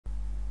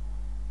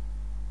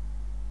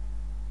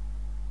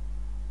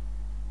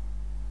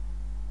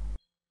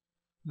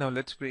Now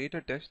let's create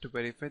a test to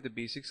verify the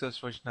basic search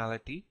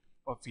functionality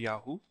of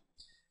Yahoo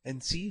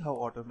and see how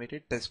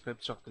automated test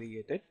scripts are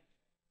created.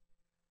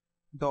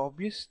 The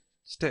obvious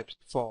steps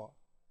for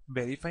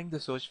verifying the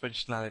search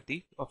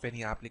functionality of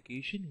any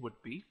application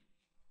would be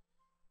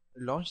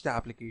launch the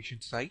application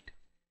site,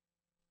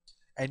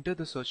 enter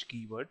the search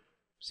keyword,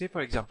 say for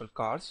example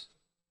cars,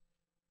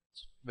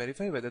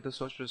 verify whether the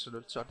search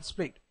results are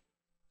displayed.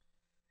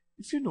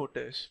 If you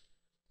notice,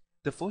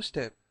 the first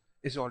step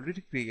is already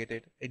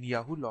created in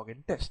Yahoo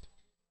login test,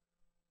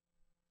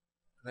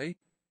 right?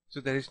 So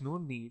there is no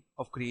need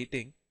of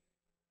creating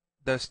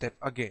the step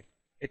again.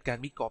 It can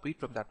be copied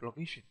from that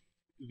location.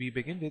 We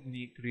begin with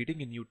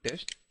creating a new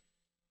test.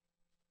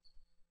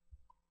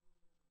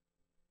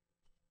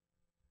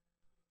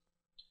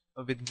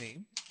 With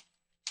name,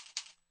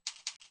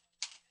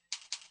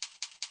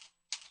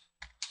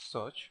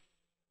 search.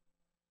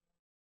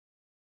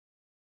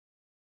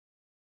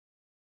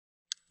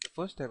 The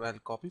first step I'll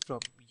copy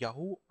from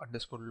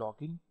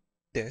Yahoo_login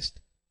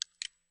test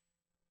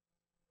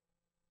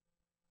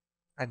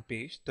and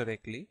paste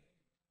directly.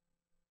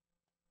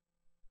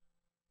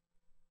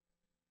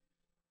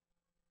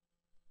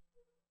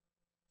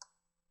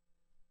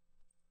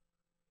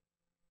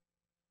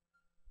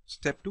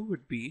 Step 2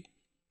 would be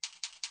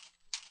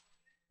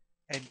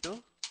enter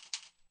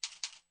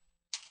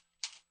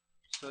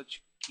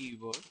search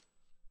keyword and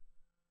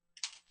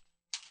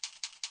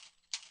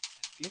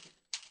click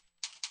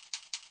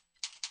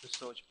the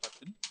search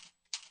button.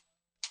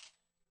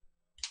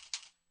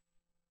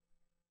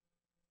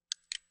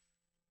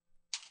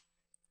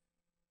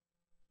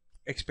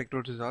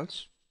 Expected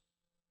results.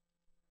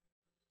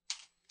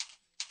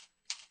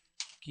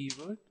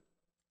 Keyword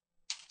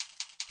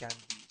can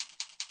be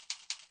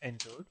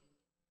entered.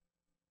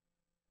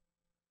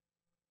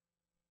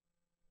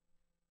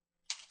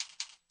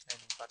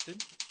 And button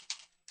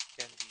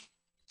can be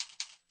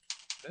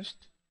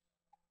pressed.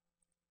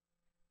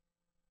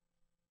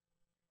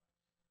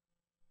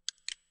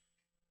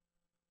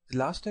 The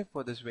last step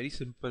for this very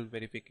simple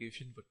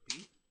verification would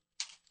be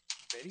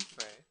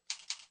verify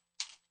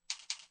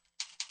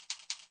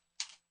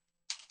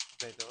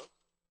whether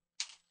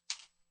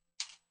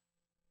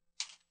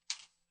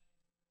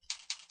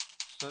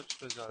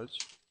search results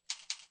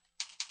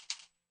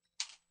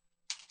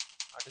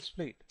are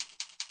displayed.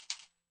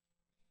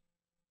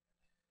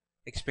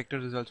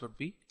 Expected results would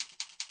be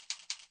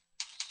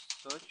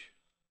search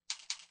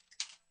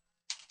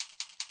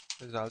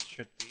results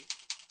should be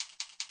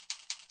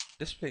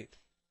displayed.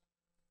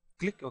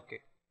 Click OK.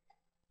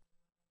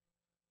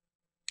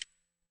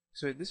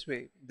 So in this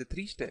way, the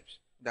three steps,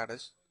 that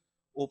is,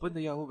 open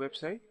the Yahoo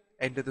website,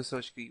 enter the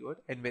search keyword,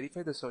 and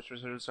verify the search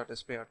results are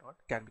displayed or not,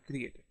 can be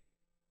created.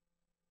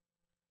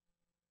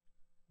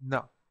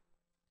 Now,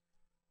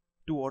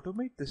 to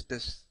automate this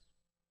test,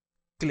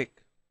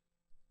 click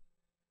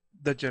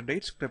the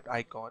generate script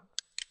icon,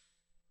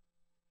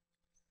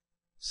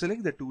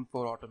 select the tool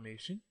for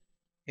automation.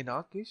 In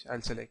our case,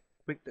 I'll select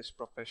Quick Test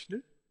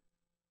Professional.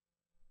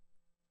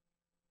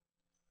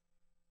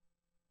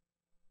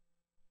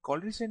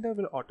 Quality Center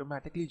will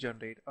automatically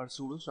generate a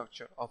pseudo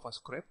structure of a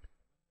script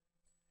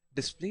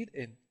displayed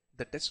in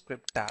the test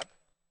script tab.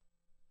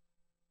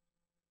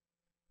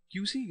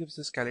 QC gives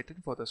the skeleton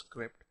for the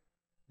script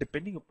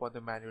depending upon the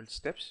manual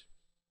steps.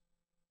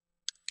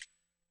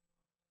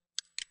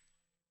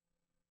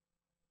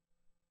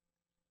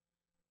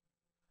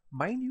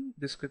 Mind you,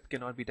 this script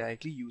cannot be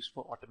directly used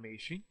for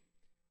automation.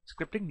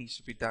 Scripting needs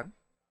to be done.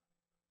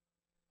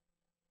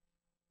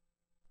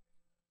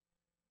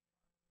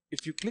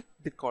 If you click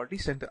the Quality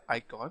Center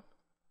icon,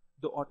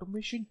 the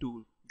automation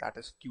tool, that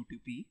is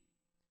Q2P,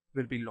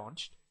 will be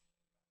launched.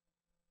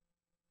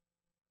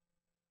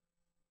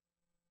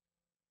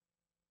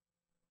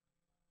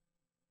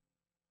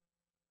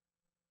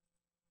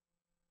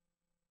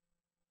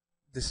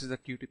 This is the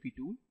Q2P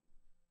tool.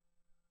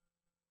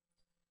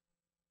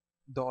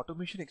 The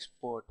automation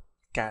expert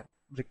can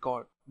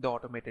record the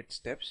automated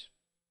steps.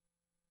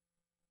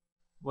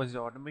 Once the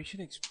automation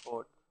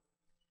expert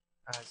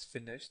has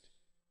finished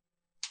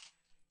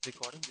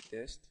recording the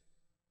test,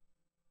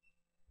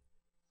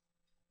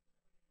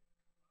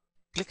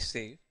 click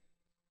Save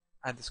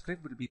and the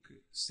script will be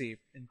saved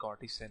in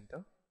Quality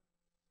Center.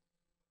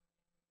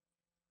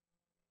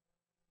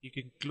 You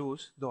can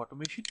close the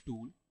automation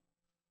tool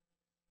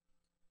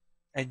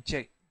and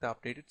check the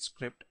updated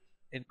script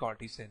in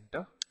Quality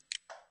Center.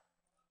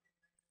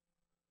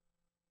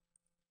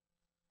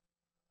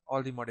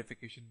 All the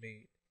modifications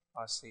made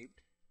are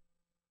saved.